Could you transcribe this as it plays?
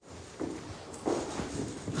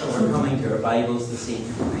for coming to our Bibles this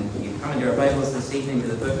evening. Thank you. Coming to our Bibles this evening to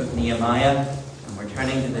the book of Nehemiah, and we're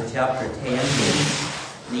turning to the chapter 10,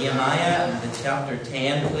 please. Nehemiah and the chapter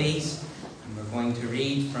 10, please. And we're going to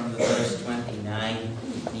read from the verse 29.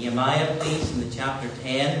 Nehemiah, please, in the chapter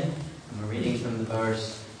 10, and we're reading from the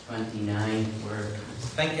verse 29. We're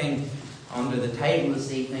thinking under the title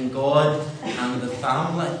this evening, God and the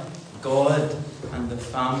Family. God and the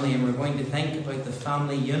family, and we're going to think about the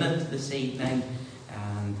family unit this evening,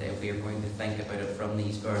 and we are going to think about it from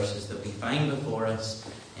these verses that we find before us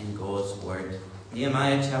in God's Word.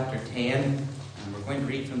 Nehemiah chapter 10, and we're going to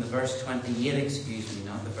read from the verse 28,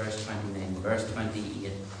 not the verse 29, verse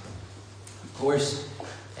 28. Of course,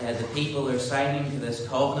 the people are signing to this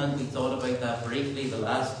covenant. We thought about that briefly the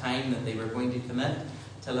last time, that they were going to commit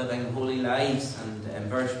to living holy lives. And in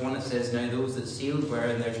verse 1 it says, "Now those that sealed were,"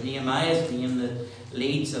 and there's Nehemiah's name that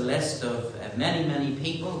leads a list of many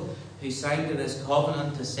people who signed to this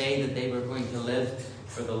covenant to say that they were going to live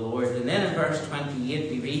for the Lord. And then in verse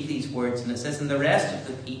 28 we read these words, and it says, "And the rest of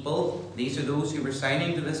the people," these are those who were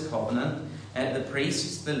signing to this covenant, "the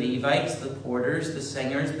priests, the Levites, the porters, the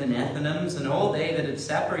singers, the Nethinims, and all they that had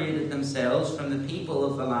separated themselves from the people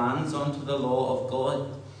of the lands unto the law of God,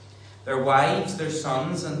 their wives, their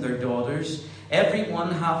sons, and their daughters, every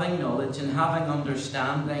one having knowledge and having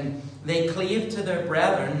understanding, they clave to their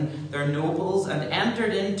brethren, their nobles, and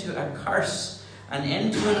entered into a curse and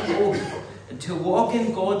into an oath to walk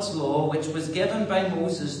in God's law, which was given by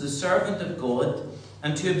Moses, the servant of God,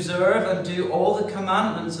 and to observe and do all the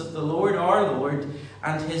commandments of the Lord our Lord,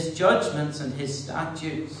 and his judgments and his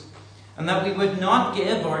statutes, and that we would not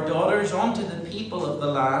give our daughters unto the people of the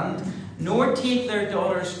land, nor take their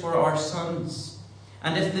daughters for our sons.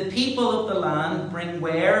 And if the people of the land bring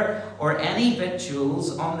ware or any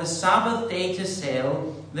victuals on the Sabbath day to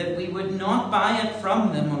sell, that we would not buy it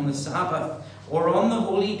from them on the Sabbath or on the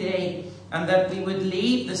holy day, and that we would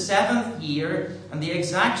leave the 7th year and the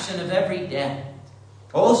exaction of every debt.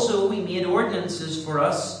 Also we made ordinances for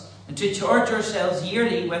us, and to charge ourselves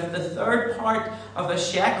yearly with the 3rd part of a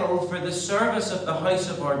shekel for the service of the house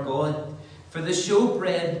of our God, for the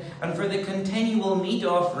showbread, and for the continual meat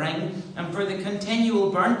offering, and for the continual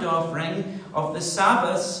burnt offering of the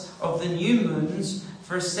Sabbaths of the new moons,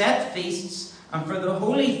 for set feasts, and for the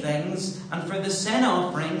holy things, and for the sin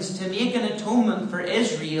offerings, to make an atonement for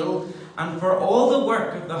Israel, and for all the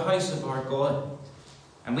work of the house of our God.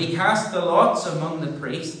 And we cast the lots among the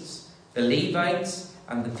priests, the Levites,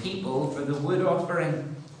 and the people for the wood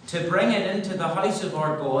offering, to bring it into the house of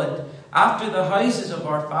our God, after the houses of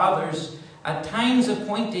our fathers, at times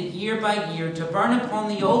appointed year by year, to burn upon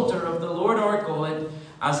the altar of the Lord our God,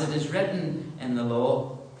 as it is written in the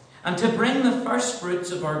law, and to bring the first fruits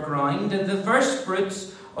of our ground, and the first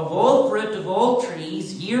fruits of all fruit of all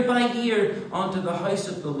trees, year by year, unto the house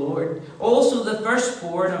of the Lord. Also the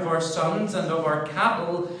firstborn of our sons and of our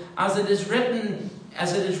cattle, as it is written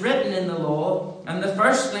in the law, and the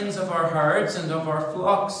firstlings of our herds and of our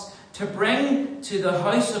flocks, to bring to the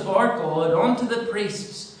house of our God unto the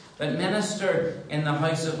priests that minister in the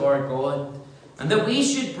house of our God, and that we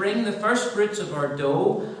should bring the first fruits of our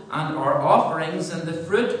dough and our offerings, and the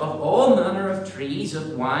fruit of all manner of trees,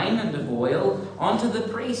 of wine and of oil, unto the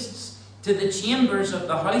priests, to the chambers of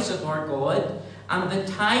the house of our God, and the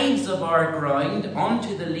tithes of our ground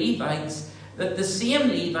unto the Levites, that the same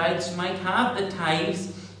Levites might have the tithes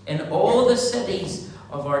in all the cities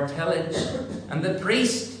of our tillage. And the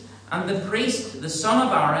priest, the son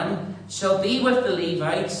of Aaron, shall be with the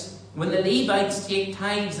Levites when the Levites take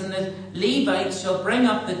tithes, and the Levites shall bring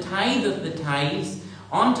up the tithe of the tithes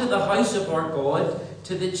unto the house of our God,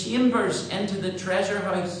 to the chambers into the treasure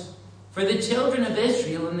house. For the children of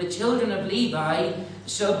Israel and the children of Levi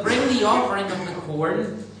shall bring the offering of the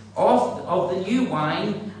corn, of the new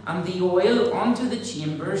wine, and the oil unto the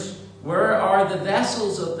chambers, where are the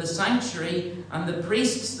vessels of the sanctuary, and the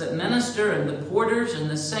priests that minister, and the porters, and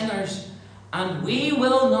the singers. And we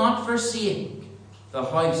will not forsake the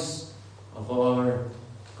house of our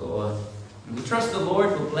God." And we trust the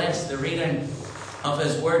Lord will bless the reading of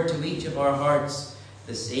his word to each of our hearts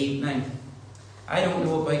this evening. I don't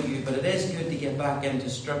know about you, but it is good to get back into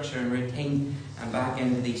structure and routine and back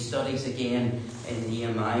into these studies again in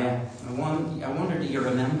Nehemiah. I wonder, do you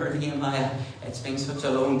remember Nehemiah? It's been such a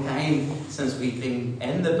long time since we've been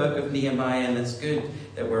in the book of Nehemiah, and it's good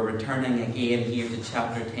that we're returning again here to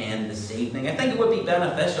chapter 10 this evening. I think it would be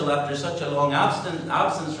beneficial after such a long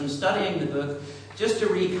absence from studying the book, just to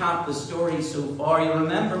recap the story so far. You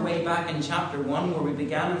remember way back in chapter 1, where we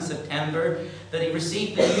began in September, that he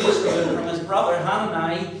received the news from his brother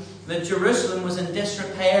Hanani that Jerusalem was in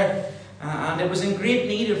disrepair, And it was in great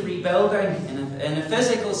need of rebuilding in a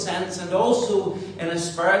physical sense and also in a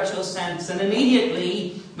spiritual sense. And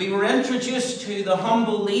immediately we were introduced to the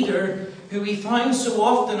humble leader who we found so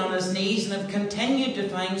often on his knees and have continued to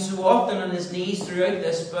find so often on his knees throughout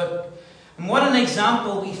this book. And what an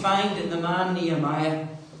example we find in the man Nehemiah.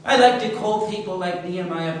 I like to call people like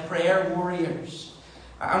Nehemiah prayer warriors.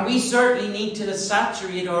 And we certainly need to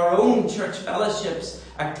saturate our own church fellowships,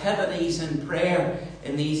 activities and prayer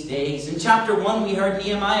in these days. In chapter 1 we heard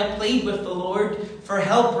Nehemiah plead with the Lord for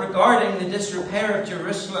help regarding the disrepair of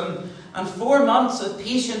Jerusalem. And 4 months of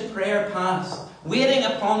patient prayer passed, waiting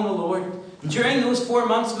upon the Lord. And during those 4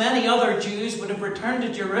 months many other Jews would have returned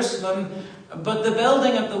to Jerusalem, but the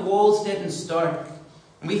building of the walls didn't start.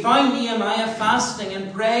 And we find Nehemiah fasting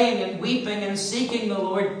and praying and weeping and seeking the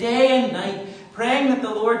Lord day and night, praying that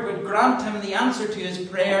the Lord would grant him the answer to his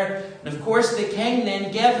prayer. And of course the king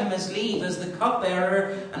then gave him his leave as the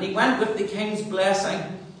cupbearer, and he went with the king's blessing.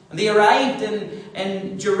 And they arrived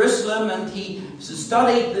in Jerusalem, and he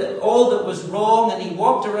studied all that was wrong, and he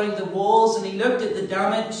walked around the walls and he looked at the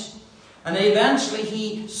damage. And eventually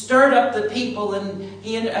he stirred up the people and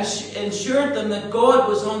he ensured them that God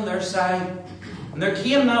was on their side. And there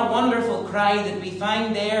came that wonderful cry that we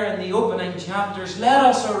find there in the opening chapters, "Let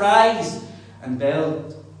us arise and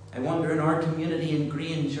build." I wonder in our community in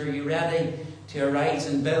Grange, are you ready to arise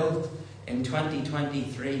and build in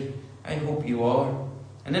 2023? I hope you are.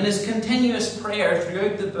 And in his continuous prayer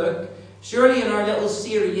throughout the book, surely in our little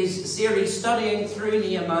series studying through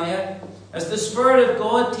Nehemiah, as the Spirit of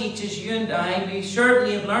God teaches you and I, we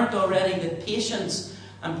certainly have learnt already that patience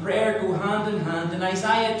and prayer go hand in hand. In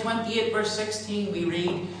Isaiah 28 verse 16 we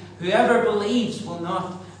read, "Whoever believes will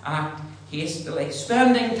not act hastily."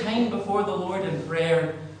 Spending time before the Lord in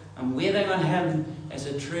prayer and waiting on him is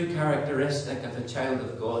a true characteristic of a child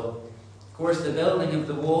of God. Of course, the building of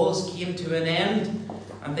the walls came to an end,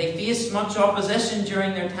 and they faced much opposition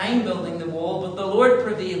during their time building the wall, but the Lord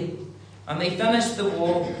prevailed, and they finished the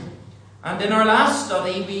wall. And in our last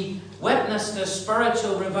study, we witnessed a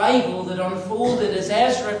spiritual revival that unfolded as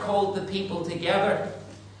Ezra called the people together.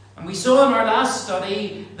 And we saw in our last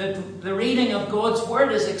study that the reading of God's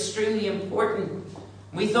Word is extremely important.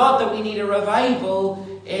 We thought that we need a revival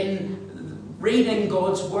in reading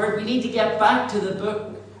God's Word. We need to get back to the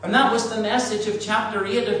book. And that was the message of chapter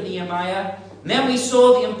 8 of Nehemiah. And then we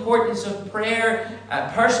saw the importance of prayer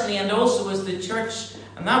personally and also as the church.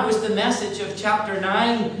 And that was the message of chapter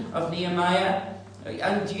 9 of Nehemiah.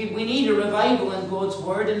 And we need a revival in God's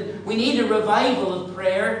Word, and we need a revival of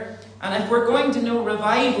prayer. And if we're going to know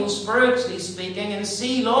revival, spiritually speaking, and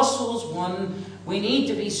see lost souls won, we need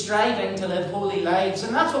to be striving to live holy lives.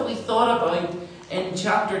 And that's what we thought about in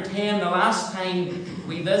chapter 10, the last time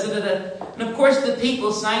we visited it. And of course the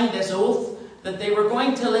people signed this oath that they were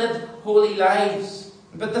going to live holy lives.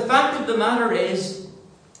 But the fact of the matter is,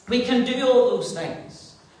 we can do all those things.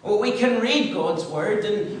 Well, we can read God's Word,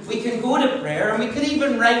 and we can go to prayer, and we can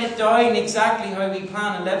even write it down exactly how we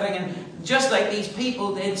plan on living, and just like these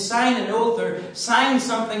people did, sign an oath or sign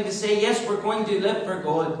something to say, yes, we're going to live for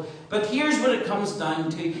God. But here's what it comes down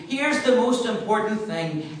to. Here's the most important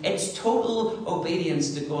thing. It's total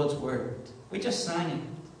obedience to God's Word. We just sign it.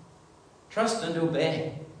 Trust and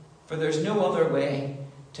obey. For there's no other way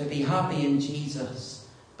to be happy in Jesus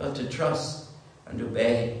but to trust and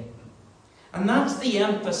obey. And that's the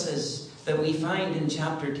emphasis that we find in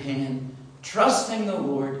chapter 10. Trusting the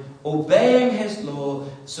Lord, obeying His law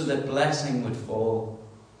so that blessing would fall.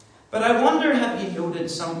 But I wonder, have you noted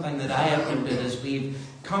something that I have noted as we've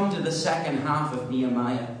come to the second half of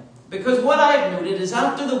Nehemiah? Because what I have noted is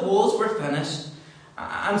after the walls were finished,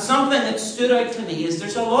 and something that stood out to me is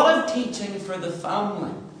there's a lot of teaching for the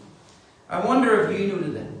family. I wonder if you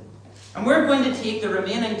noted it. And we're going to take the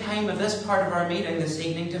remaining time of this part of our meeting this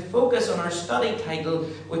evening to focus on our study title,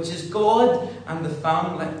 which is God and the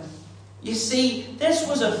Family. You see, this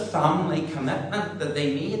was a family commitment that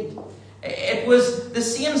they made. It was the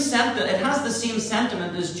same sentiment. It has the same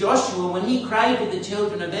sentiment as Joshua when he cried to the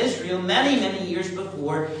children of Israel many, many years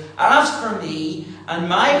before, "As for me and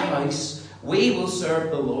my house, we will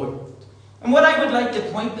serve the Lord." And what I would like to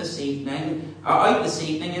point out this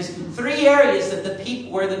evening is 3 areas that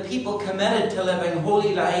where the people committed to living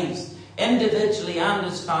holy lives, individually and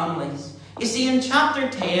as families. You see, in chapter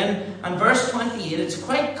 10 and verse 28, it's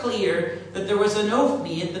quite clear that there was an oath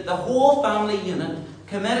made that the whole family unit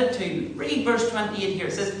committed to. Read verse 28 here.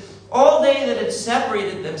 It says, "All they that had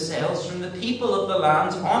separated themselves from the people of the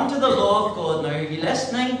lands unto the law of God." Now, are you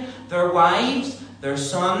listening? Their wives, their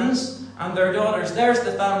sons, and their daughters. There's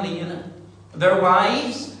the family unit. Their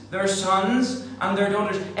wives, their sons, and their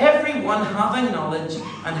daughters, everyone having knowledge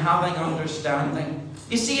and having understanding.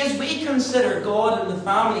 You see, as we consider God and the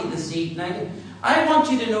family this evening, I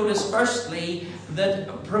want you to notice firstly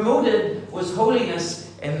that promoted was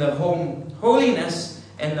holiness in the home. Holiness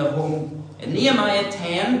in the home. In Nehemiah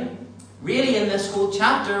 10, really in this whole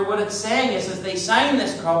chapter, what it's saying is, as they sign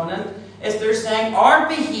this covenant, is they're saying our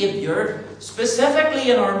behaviour, specifically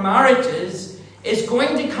in our marriages, is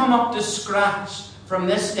going to come up to scratch from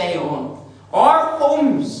this day on. Our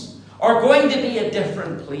homes are going to be a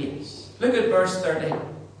different place. Look at verse 30,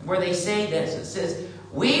 where they say this. It says,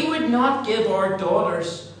 we would not give our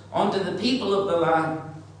daughters unto the people of the land,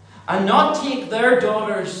 and not take their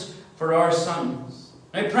daughters for our sons.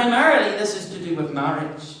 Now, primarily, this is to do with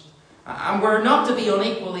marriage. And we're not to be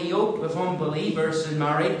unequally yoked with unbelievers in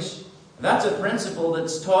marriage. That's a principle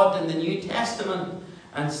that's taught in the New Testament,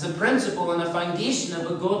 and it's the principle and the foundation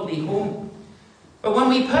of a godly home. But when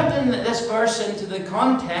we put in this verse into the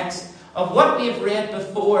context of what we have read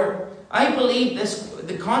before, I believe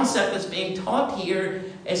the concept that's being taught here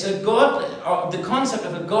is the concept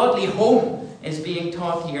of a godly home is being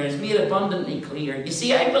taught here. It's made abundantly clear. You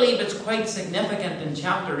see, I believe it's quite significant in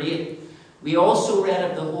chapter 8. We also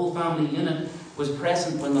read of the whole family unit was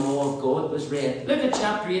present when the law of God was read. Look at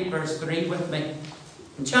chapter 8, verse 3 with me.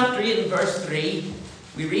 In chapter 8 and verse 3,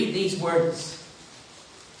 we read these words.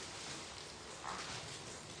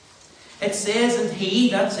 It says, and he,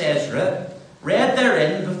 that's Ezra, read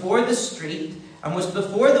therein before the street, and was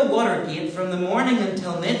before the water gate from the morning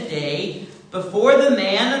until midday, before the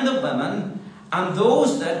men and the women, and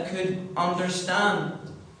those that could understand.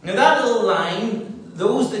 Now that little line,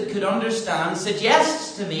 those that could understand,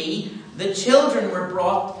 suggests to me that children were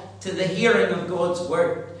brought to the hearing of God's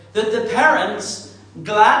word. That the parents,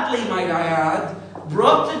 gladly might I add,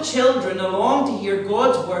 brought the children along to hear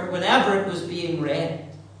God's word whenever it was being read.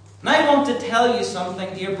 And I want to tell you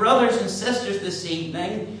something, dear brothers and sisters, this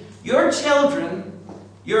evening. Your children,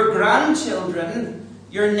 your grandchildren,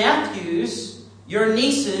 your nephews, your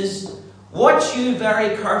nieces, watch you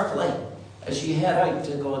very carefully as you head out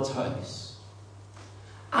to God's house.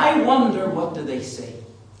 I wonder, what do they see?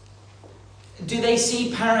 Do they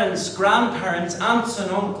see parents, grandparents, aunts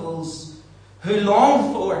and uncles who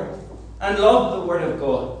long for and love the Word of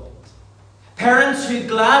God? Parents who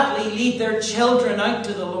gladly lead their children out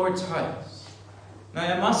to the Lord's house.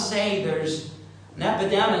 Now, I must say there's an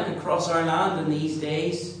epidemic across our land in these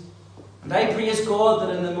days. And I praise God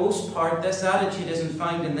that in the most part this attitude isn't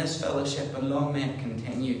found in this fellowship, and long may it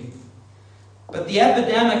continue. But the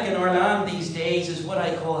epidemic in our land these days is what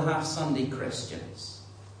I call half-Sunday Christians.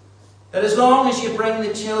 That as long as you bring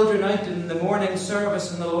the children out in the morning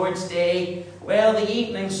service on the Lord's Day, well, the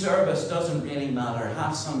evening service doesn't really matter.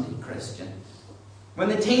 Half-Sunday Christians. When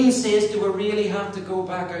the teen says, do we really have to go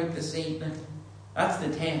back out this evening? That's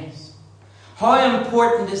the test. How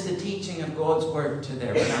important is the teaching of God's word to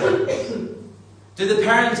their parents? Do the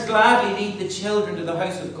parents gladly lead the children to the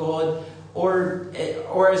house of God, or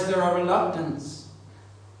is there a reluctance?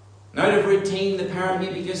 And out of routine, the parent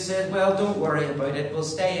maybe just says, well, don't worry about it. We'll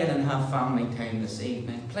stay in and have family time this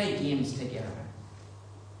evening. Play games together.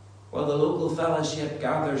 Well, the local fellowship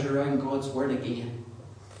gathers around God's word again.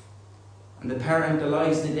 And the parent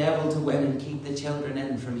allows the devil to win and keep the children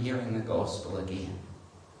in from hearing the gospel again.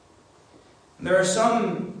 And there are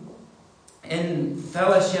some in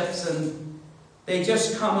fellowships and they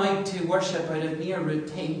just come out to worship out of mere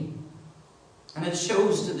routine. And it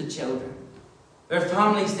shows to the children. Their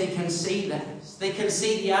families, they can see this. They can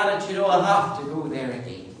see the attitude, oh, I have to go there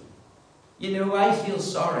again. You know, I feel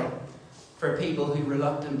sorry for people who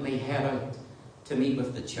reluctantly head out to meet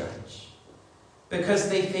with the church, because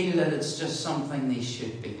they feel that it's just something they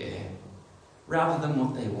should be doing, rather than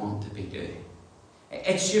what they want to be doing.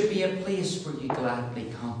 It should be a place where you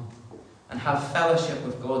gladly come and have fellowship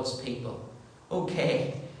with God's people.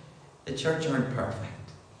 Okay, the church aren't perfect.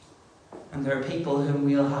 And there are people whom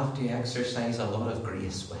we'll have to exercise a lot of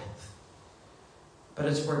grace with. But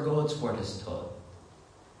it's where God's word is taught.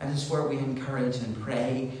 And it's where we encourage and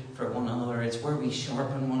pray for one another. It's where we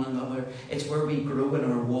sharpen one another. It's where we grow in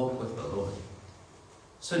our walk with the Lord.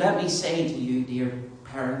 So let me say to you, dear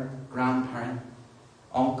parent, grandparent,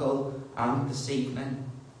 uncle, aunt this evening,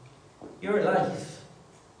 your life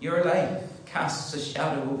casts a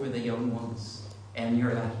shadow over the young ones in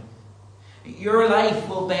your life. Your life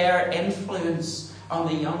will bear influence on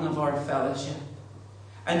the young of our fellowship.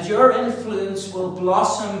 And your influence will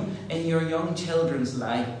blossom in your young children's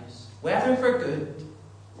lives, whether for good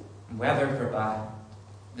and whether for bad.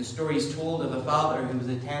 The story is told of a father who was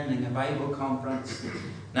attending a Bible conference.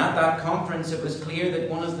 And at that conference, it was clear that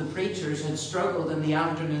one of the preachers had struggled in the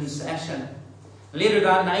afternoon session. Later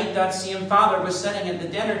that night, that same father was sitting at the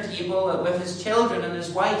dinner table with his children and his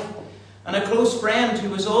wife, and a close friend who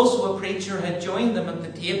was also a preacher had joined them at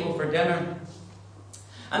the table for dinner.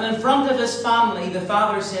 And in front of his family, the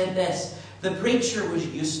father said this: "The preacher was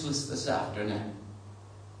useless this afternoon."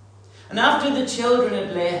 And after the children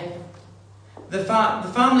had left, the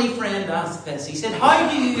family friend asked this. He said, "How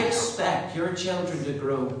do you expect your children to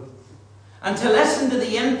grow and to listen to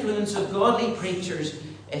the influence of godly preachers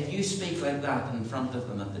if you speak like that in front of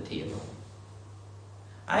them at the table?"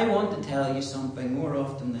 I want to tell you something. More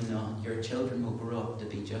often than not, your children will grow up to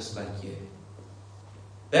be just like you.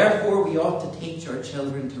 Therefore, we ought to teach our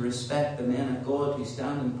children to respect the men of God who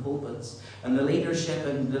stand in pulpits and the leadership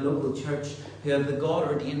in the local church who have the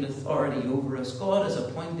God-ordained authority over us. God has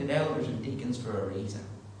appointed elders and deacons for a reason.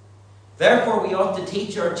 Therefore, we ought to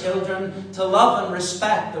teach our children to love and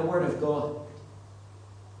respect the Word of God.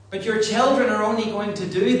 But your children are only going to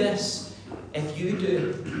do this if you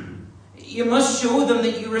do. You must show them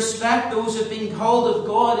that you respect those who have been called of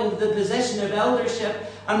God into the position of eldership.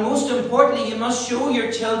 And most importantly, you must show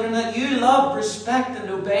your children that you love, respect and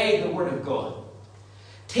obey the Word of God.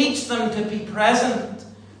 Teach them to be present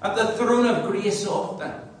at the throne of grace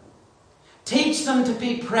often. Teach them to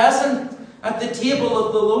be present at the table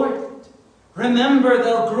of the Lord. Remember,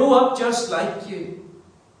 they'll grow up just like you.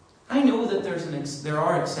 I know that there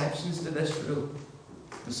are exceptions to this rule.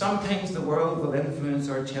 Sometimes the world will influence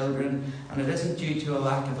our children, and it isn't due to a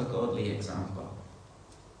lack of a godly example.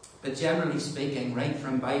 But generally speaking, right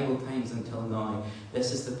from Bible times until now,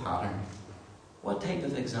 this is the pattern. What type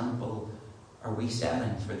of example are we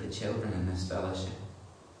setting for the children in this fellowship?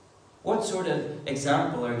 What sort of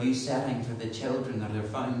example are you setting for the children that are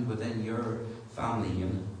found within your family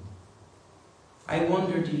unit? I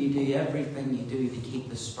wonder, do you do everything you do to keep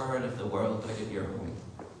the spirit of the world out of your home?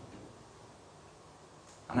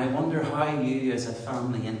 And I wonder how you as a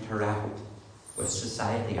family interact with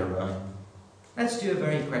society around. Let's do a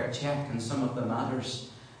very quick check on some of the matters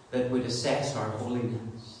that would assess our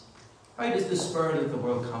holiness. How does the spirit of the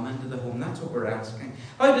world come into the home? That's what we're asking.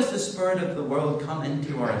 How does the spirit of the world come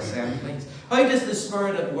into our assemblies? How does the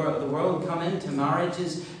spirit of the world come into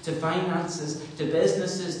marriages, to finances, to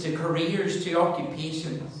businesses, to careers, to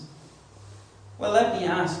occupations? Well, let me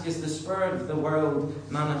ask, is the spirit of the world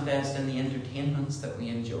manifest in the entertainments that we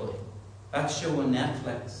enjoy? That show on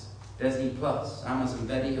Netflix, Disney Plus, Amazon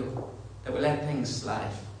Video, that we let things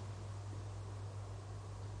slide.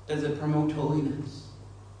 Does it promote holiness?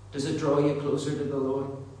 Does it draw you closer to the Lord?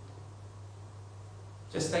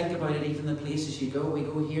 Just think about it, even the places you go. We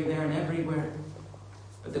go here, there and everywhere.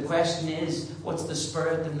 But the question is, what's the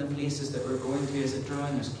spirit in the places that we're going to? Is it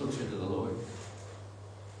drawing us closer to the Lord?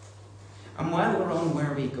 And while we're on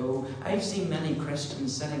where we go, I've seen many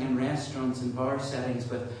Christians sitting in restaurants and bar settings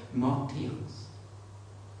with mocktails.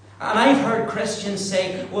 And I've heard Christians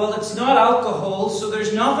say, well, it's not alcohol, so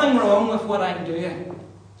there's nothing wrong with what I'm doing.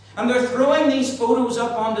 And they're throwing these photos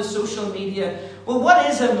up onto social media. Well, what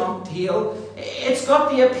is a mocktail? It's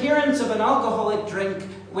got the appearance of an alcoholic drink,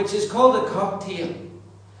 which is called a cocktail.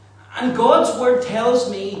 And God's word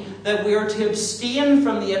tells me that we are to abstain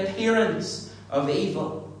from the appearance of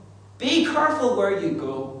evil. Be careful where you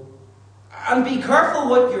go. And be careful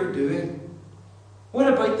what you're doing.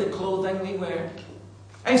 What about the clothing we wear?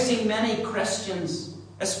 I've seen many Christians,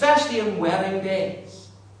 especially on wedding days,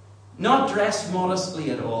 not dressed modestly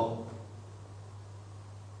at all.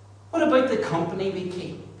 What about the company we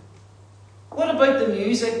keep? What about the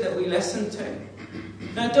music that we listen to?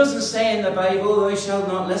 Now, it doesn't say in the Bible, thou shalt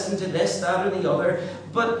not listen to this, that, or the other.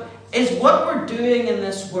 But is what we're doing in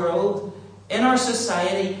this world, in our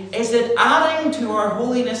society, is it adding to our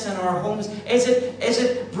holiness in our homes? Is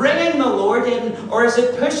it bringing the Lord in, or is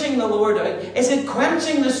it pushing the Lord out? Is it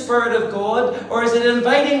quenching the Spirit of God, or is it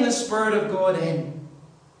inviting the Spirit of God in?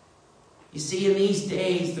 You see, in these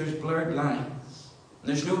days, there's blurred lines.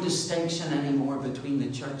 There's no distinction anymore between the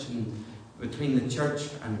church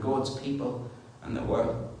and God's people and the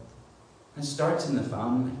world. It starts in the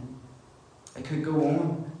family. I could go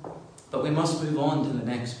on, but we must move on to the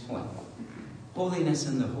next point. Holiness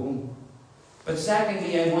in the home. But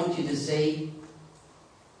secondly, I want you to see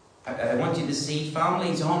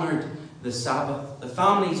families honoured the Sabbath. The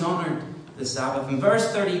families honoured the Sabbath. In verse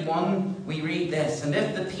 31, we read this: and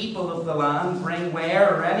if the people of the land bring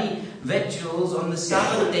ware or any victuals on the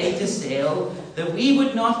Sabbath day to sale, that we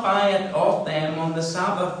would not buy it of them on the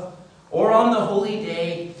Sabbath or on the holy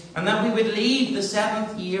day, and that we would leave the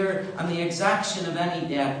seventh year and the exaction of any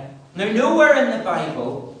debt. Now, nowhere in the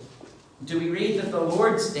Bible do we read that the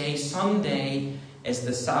Lord's Day, Sunday, is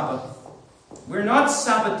the Sabbath. We're not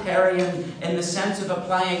Sabbatarian in the sense of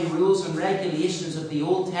applying rules and regulations of the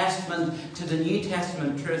Old Testament to the New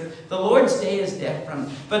Testament truth. The Lord's Day is different.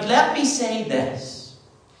 But let me say this.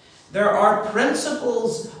 There are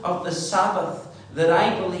principles of the Sabbath that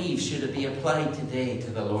I believe should be applied today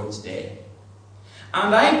to the Lord's Day.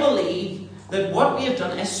 And I believe that what we have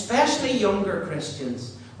done, especially younger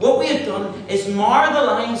Christians, what we have done is mar the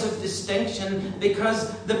lines of distinction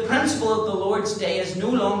because the principle of the Lord's Day is no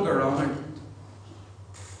longer honoured.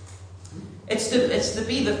 It's to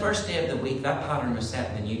be the first day of the week. That pattern was set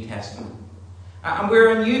in the New Testament. And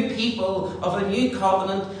we're a new people of a new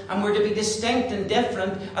covenant, and we're to be distinct and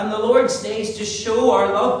different. And the Lord's Day is to show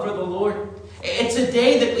our love for the Lord. It's a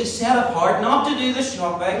day that we set apart, not to do the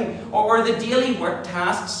shopping or the daily work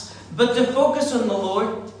tasks, but to focus on the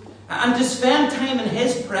Lord and to spend time in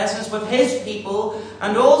His presence with His people,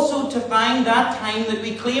 and also to find that time that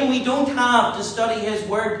we claim we don't have to study His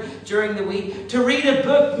Word during the week, to read a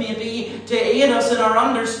book maybe, to aid us in our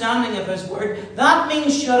understanding of His Word. That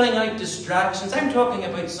means shutting out distractions. I'm talking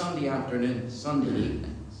about Sunday afternoons, Sunday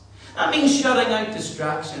evenings. That means shutting out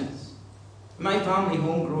distractions. In my family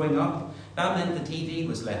home growing up, that meant the TV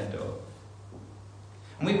was left off.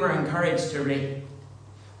 And we were encouraged to read,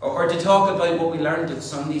 or to talk about what we learned at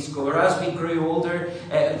Sunday school, or as we grew older,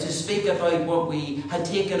 to speak about what we had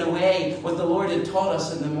taken away, what the Lord had taught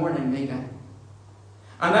us in the morning meeting.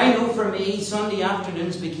 And I know for me, Sunday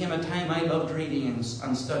afternoons became a time I loved reading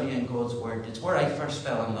and studying God's Word. It's where I first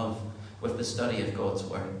fell in love with the study of God's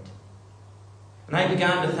Word. And I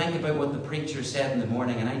began to think about what the preacher said in the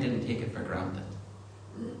morning, and I didn't take it for granted.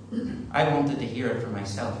 I wanted to hear it for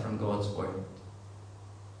myself from God's Word.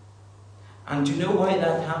 And do you know why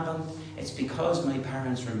that happened? It's because my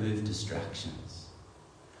parents removed distractions.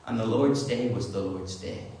 And the Lord's Day was the Lord's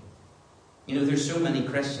Day. You know, there's so many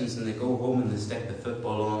Christians and they go home and they stick the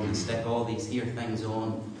football on and stick all these here things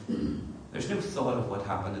on. There's no thought of what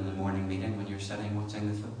happened in the morning meeting when you're sitting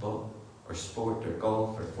watching the football or sport or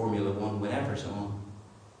golf or Formula 1, whatever's on.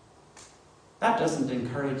 That doesn't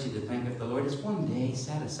encourage you to think of the Lord as one day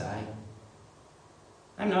set aside.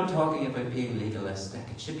 I'm not talking about being legalistic.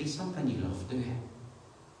 It should be something you love doing.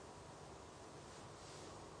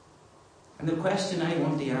 And the question I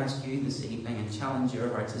want to ask you this evening and challenge your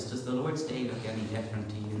hearts is, does the Lord's Day look any different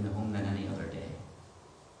to you in the home than any other day?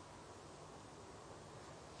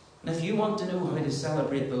 And if you want to know how to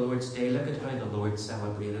celebrate the Lord's Day, look at how the Lord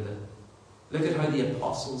celebrated it. Look at how the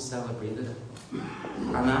apostles celebrated it.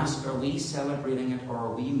 And ask, are we celebrating it, or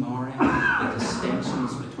are we marring the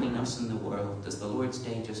distinctions between us and the world? Does the Lord's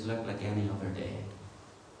Day just look like any other day?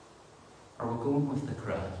 Are we going with the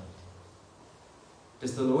crowd?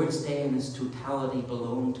 Does the Lord's Day in its totality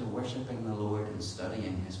belong to worshipping the Lord and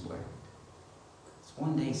studying His Word? It's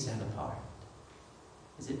one day set apart.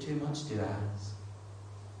 Is it too much to ask?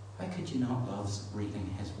 How could you not love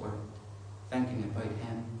reading His Word, thinking about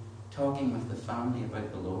Him, talking with the family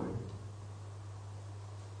about the Lord?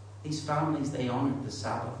 These families, they honoured the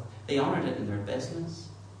Sabbath. They honoured it in their business.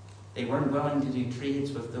 They weren't willing to do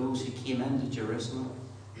trades with those who came into Jerusalem.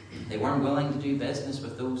 They weren't willing to do business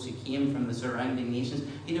with those who came from the surrounding nations.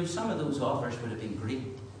 You know, some of those offers would have been great.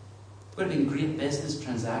 Would have been great business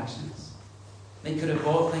transactions. They could have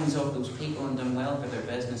bought things off those people and done well for their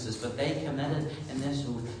businesses, but they committed in this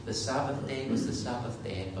oath, the Sabbath day was the Sabbath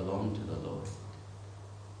day. It belonged to the Lord.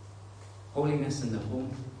 Holiness in the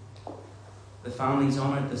home. The families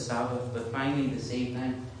honoured the Sabbath, but finally this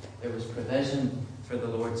evening there was provision for the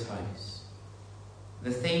Lord's house.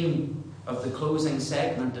 The theme of the closing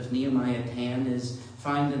segment of Nehemiah 10 is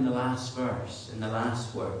found in the last verse, in the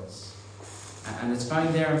last words. And it's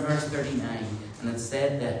found there in verse 39, and it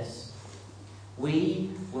said this: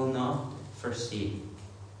 "We will not forsake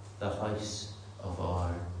the house of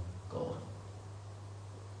our God."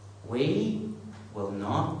 We will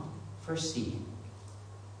not forsake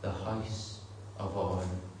the house of our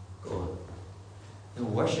God. The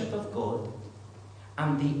worship of God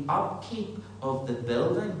and the upkeep of the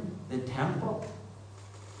building, the temple,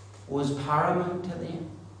 was paramount to them.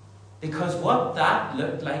 Because what that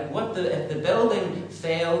looked like, if the building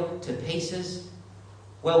fell to pieces,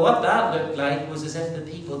 well, what that looked like was as if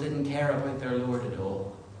the people didn't care about their Lord at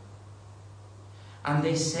all. And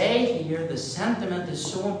they say here, the sentiment is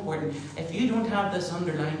so important. If you don't have this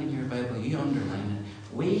underlined in your Bible, you underline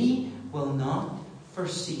it. We will not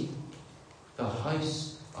forsake the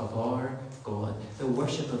house of our God. The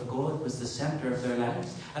worship of God was the centre of their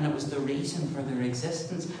lives, and it was the reason for their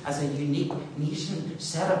existence as a unique nation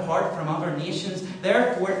set apart from other nations.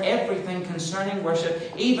 Therefore, everything concerning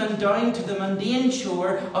worship, even down to the mundane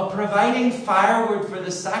chore of providing firewood for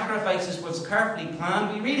the sacrifices, was carefully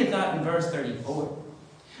planned. We read of that in verse 34.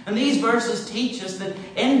 And these verses teach us that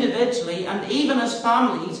individually and even as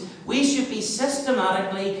families, we should be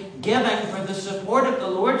systematically giving for the support of the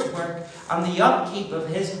Lord's work and the upkeep of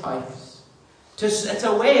His house. It's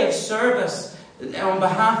a way of service on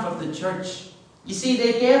behalf of the church. You see,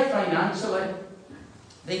 they gave financially.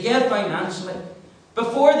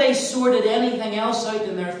 Before they sorted anything else out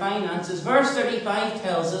in their finances, verse 35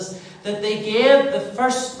 tells us that they gave the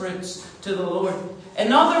first fruits to the Lord.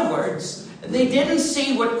 In other words, they didn't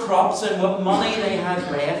see what crops and what money they had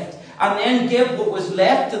left and then give what was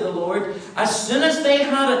left to the Lord. As soon as they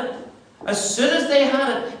had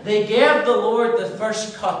it, they gave the Lord the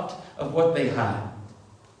first cut of what they had.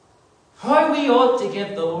 How we ought to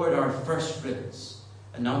give the Lord our first fruits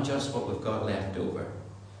and not just what we've got left over.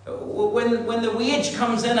 When the wage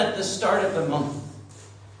comes in at the start of the month,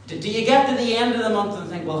 do you get to the end of the month and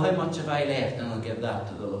think, well, how much have I left? And I'll give that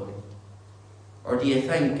to the Lord. Or do you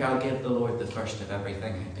think, I'll give the Lord the first of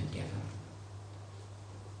everything I've been given?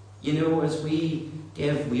 You know, as we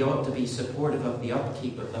give, we ought to be supportive of the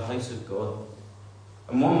upkeep of the house of God.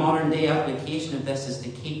 And one modern day application of this is to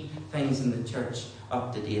keep things in the church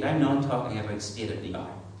up to date. I'm not talking about state of the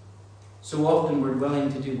art. So often we're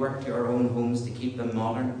willing to do work to our own homes to keep them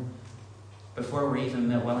modern before we're even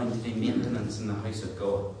willing to do maintenance in the house of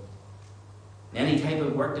God. Any type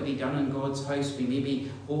of work to be done in God's house, we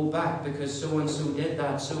maybe hold back because so-and-so did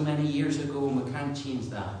that so many years ago and we can't change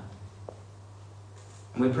that.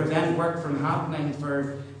 And we prevent work from happening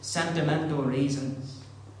for sentimental reasons.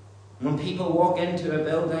 When people walk into a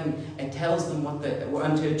building, it tells them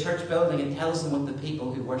into a church building, it tells them what the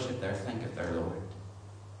people who worship there think of their Lord.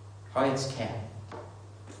 How it's kept.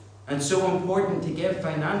 And so important to give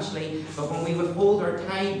financially, but when we withhold our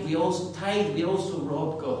tithe, we also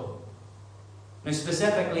rob God. Now,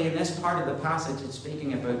 specifically in this part of the passage, it's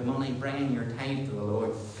speaking about money, bringing your tithe to the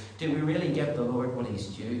Lord. Do we really give the Lord what He's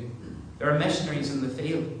due? There are missionaries in the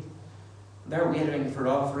field. They're waiting for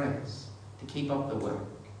offerings to keep up the work.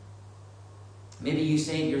 Maybe you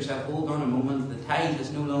say to yourself, hold on a moment, the tithe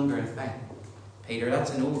is no longer a thing. Peter, that's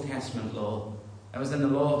an Old Testament law. That was in the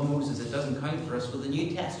law of Moses. It doesn't count for us. Well, the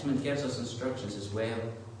New Testament gives us instructions as well.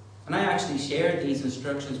 And I actually shared these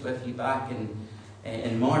instructions with you back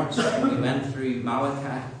in March when we went through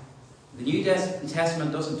Malachi. The New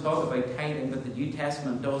Testament doesn't talk about tithing, but the New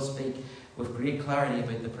Testament does speak with great clarity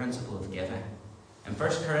about the principle of giving. In 1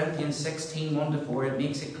 Corinthians 16, 1-4, it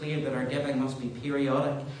makes it clear that our giving must be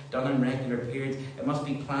periodic, done in regular periods. It must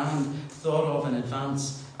be planned, thought of in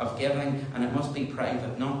advance of giving, and it must be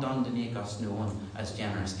private, not done to make us known as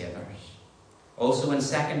generous givers. Also in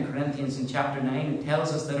 2 Corinthians in chapter 9, it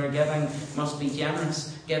tells us that our giving must be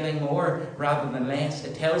generous, giving more rather than less.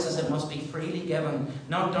 It tells us it must be freely given,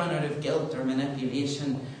 not done out of guilt or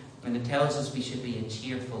manipulation. And it tells us we should be a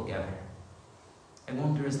cheerful giver. I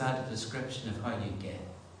wonder, is that a description of how you give?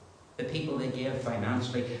 The people, they gave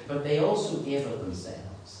financially, but they also gave of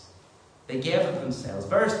themselves. They gave of themselves.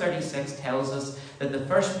 Verse 36 tells us that the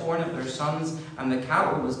firstborn of their sons and the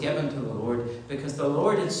cattle was given to the Lord, because the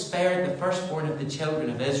Lord had spared the firstborn of the children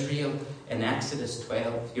of Israel in Exodus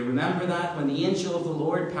 12. You remember that? When the angel of the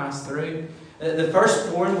Lord passed through, the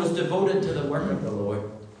firstborn was devoted to the work of the Lord.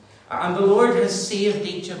 And the Lord has saved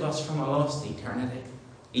each of us from a lost eternity,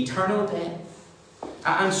 eternal death.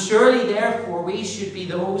 And surely, therefore, we should be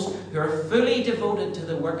those who are fully devoted to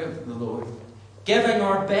the work of the Lord, giving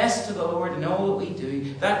our best to the Lord in all that we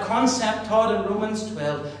do. That concept taught in Romans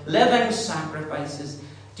 12, living sacrifices.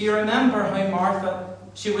 Do you remember how Martha,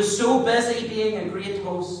 she was so busy being a great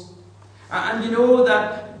host, and you know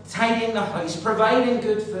that tidying the house, providing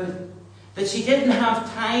good food, that she didn't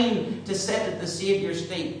have time to sit at the Saviour's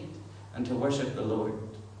feet and to worship the Lord.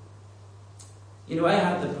 You know, I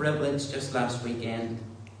had the privilege just last weekend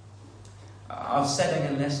of sitting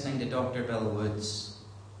and listening to Dr. Bill Woods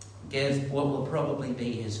give what will probably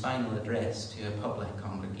be his final address to a public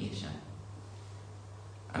congregation.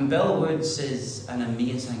 And Bill Woods is an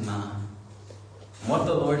amazing man. What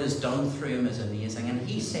the Lord has done through him is amazing. And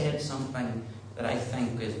he said something that I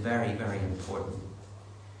think is very, very important.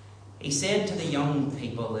 He said to the young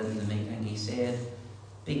people in the meeting, he said,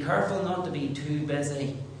 be careful not to be too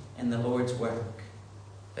busy in the Lord's work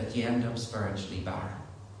that you end up spiritually barren.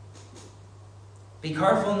 Be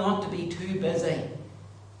careful not to be too busy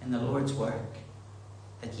in the Lord's work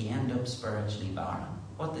that you end up spiritually barren.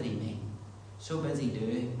 What did he mean? So busy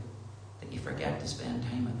doing that you forget to spend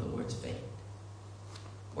time at the Lord's feet,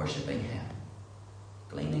 worshipping Him,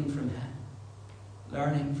 gleaning from Him,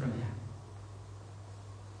 learning from Him.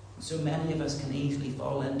 And so many of us can easily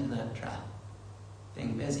fall into that trap,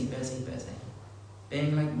 being busy,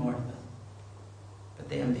 being like Martha, but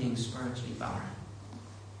then being spiritually barren.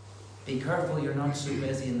 Be careful you're not so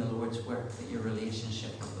busy in the Lord's work that your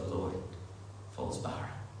relationship with the Lord falls barren.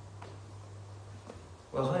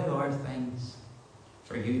 Well, how are things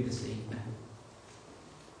for you this evening?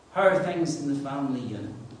 How are things in the family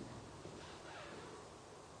unit?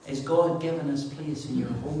 Is God given His place in your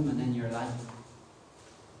home and in your life?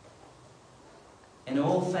 In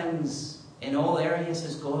all things, in all areas,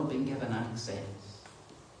 has God been given access?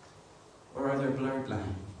 Or are there blurred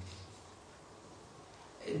lines?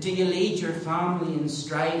 Do you lead your family in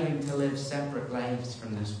striving to live separate lives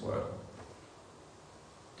from this world?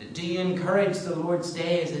 Do you encourage the Lord's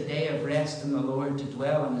Day as a day of rest in the Lord, to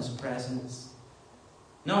dwell in His presence?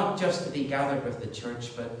 Not just to be gathered with the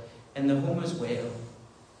church, but in the home as well.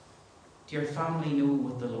 Do your family know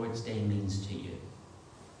what the Lord's Day means to you?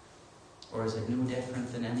 Or is it no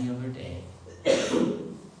different than any other day?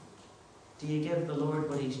 Do you give the Lord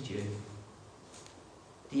what He's due?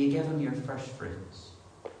 Do you give Him your first fruits?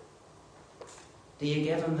 Do you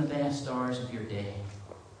give Him the best hours of your day?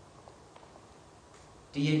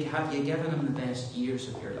 Have you given Him the best years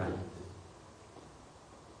of your life?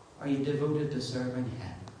 Are you devoted to serving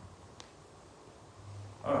Him?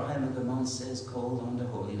 Our hymn of the month says, "Called unto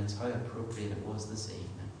holiness." How appropriate it was this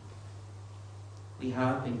evening. We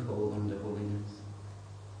have been called unto holiness.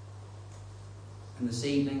 And this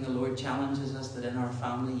evening the Lord challenges us that in our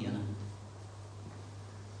family unit,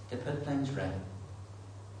 to put things right.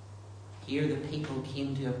 Here the people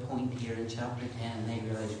came to a point here in chapter 10, they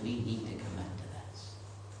realised we need to commit to this.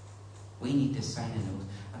 We need to sign an oath.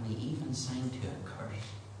 And they even signed to a curse.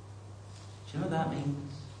 Do you know what that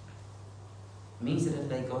means? It means that if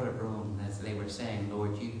they got it wrong, that they were saying,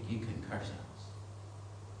 Lord, you can curse us.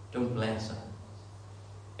 Don't bless us.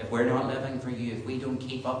 If we're not living for you, if we don't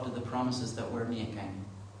keep up to the promises that we're making,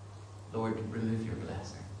 Lord, remove your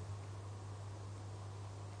blessing.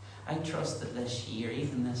 I trust that this year,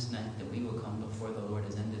 even this night, that we will come before the Lord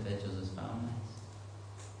as individuals, as families.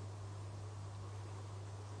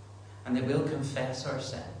 And that we'll confess our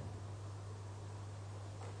sin.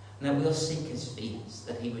 And that we'll seek His face,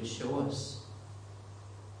 that He would show us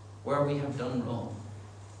where we have done wrong.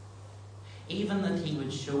 Even that He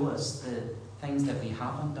would show us the things that we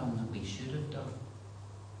haven't done that we should have done.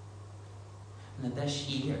 And that this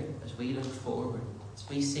year, as we look forward, as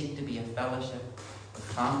we seek to be a fellowship of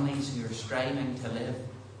families who are striving to live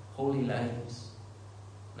holy lives,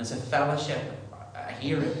 and as a fellowship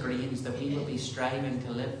here at Greens, that we will be striving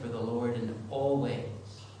to live for the Lord in all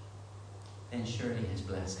ways, then surely His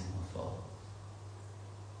blessing will fall.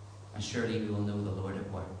 And surely we will know the Lord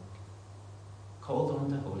at work. Called on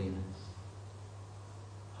to holiness.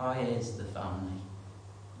 How is the family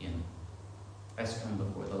unit? Let's come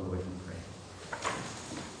before the Lord and pray.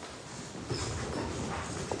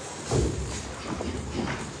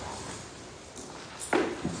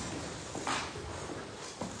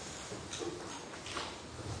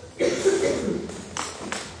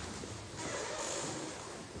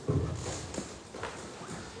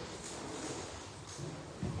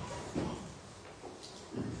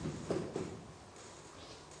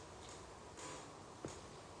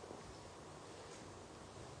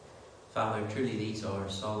 Father, truly these are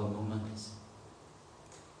solemn moments.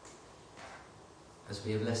 As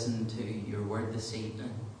we have listened to your word this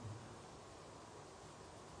evening.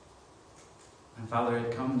 And Father,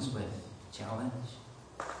 it comes with challenge.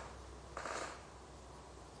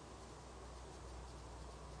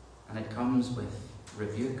 And it comes with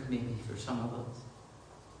rebuke, maybe, for some of us.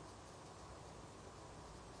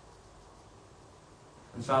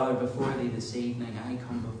 And Father, before Thee this evening, I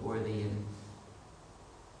come before Thee and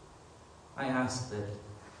I ask that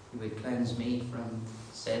You would cleanse me from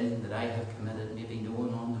sin that I have committed, maybe known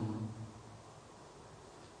or unknown.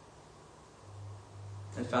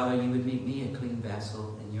 That, Father, You would make me a clean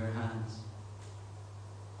vessel in Your hands.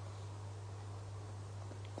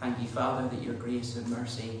 Thank You, Father, that Your grace and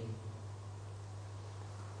mercy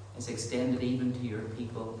is extended even to Your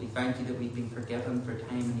people. We thank You that we've been forgiven for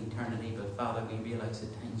time and eternity, but Father, we realise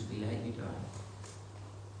at times we let You down.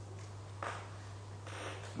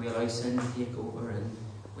 We allow sin to take over and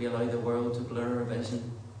we allow the world to blur our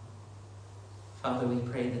vision. Father, we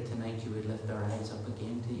pray that tonight You would lift our eyes up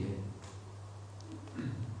again to You.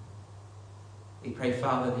 We pray,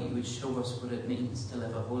 Father, that You would show us what it means to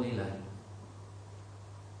live a holy life.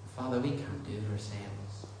 Father, we can't do it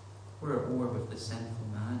ourselves. We're at war with the sinful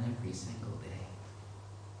man every single day.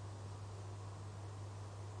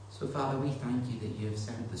 So, Father, we thank you that you have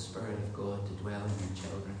sent the Spirit of God to dwell in your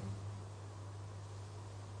children.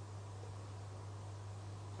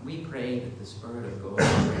 And we pray that the Spirit of God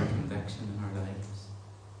will bring conviction in our lives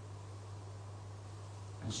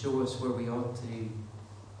and show us where we ought to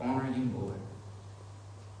honour you more.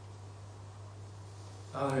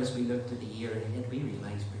 Father, as we look to the year ahead, we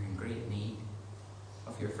realise we're in great need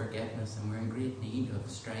of your forgiveness, and we're in great need of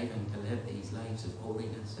striving to live these lives of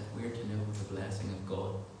holiness if we're to know the blessing of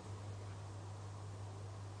God.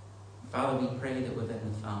 Father, we pray that within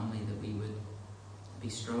the family that we would be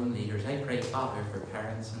strong leaders. I pray, Father, for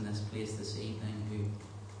parents in this place this evening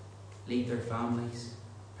who lead their families,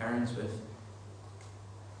 parents with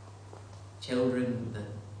children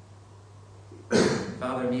that,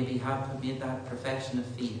 Father, maybe have made that profession of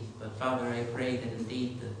faith. But Father, I pray that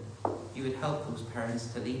indeed that you would help those parents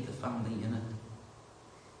to lead the family in it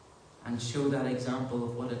and show that example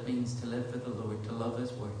of what it means to live for the Lord, to love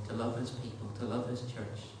his word, to love his people, to love his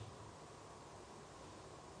church.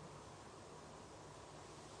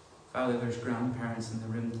 Father, there's grandparents in the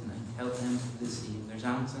room tonight. Help them to do the same. There's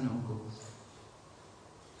aunts and uncles.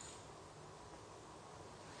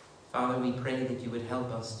 Father, we pray that you would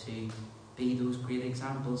help us to be those great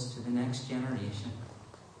examples to the next generation.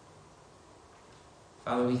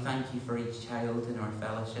 Father, we thank you for each child in our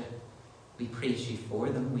fellowship. We praise you for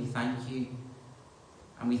them. We thank you.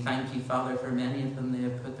 And we thank you, Father, for many of them, they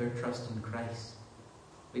have put their trust in Christ.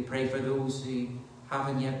 We pray for those who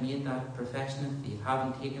haven't yet made that profession of faith,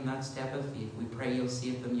 haven't taken that step of faith. We pray you'll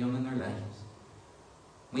save them young in their lives.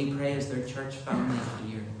 We pray as their church family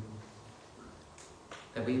here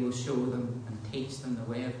that we will show them and teach them the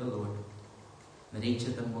way of the Lord, that each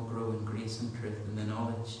of them will grow in grace and truth in the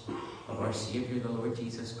knowledge of our Saviour, the Lord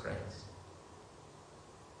Jesus Christ.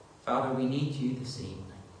 Father, we need you this evening.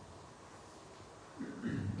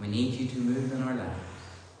 We need you to move in our lives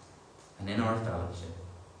and in our fellowship.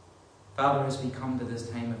 Father, as we come to this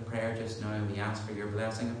time of prayer just now, we ask for your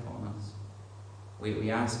blessing upon us.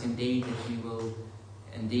 We ask indeed that you will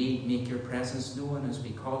indeed make your presence known as we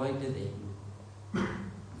call out to thee.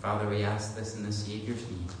 Father, we ask this in the Saviour's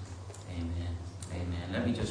name. Amen. Amen. Let me just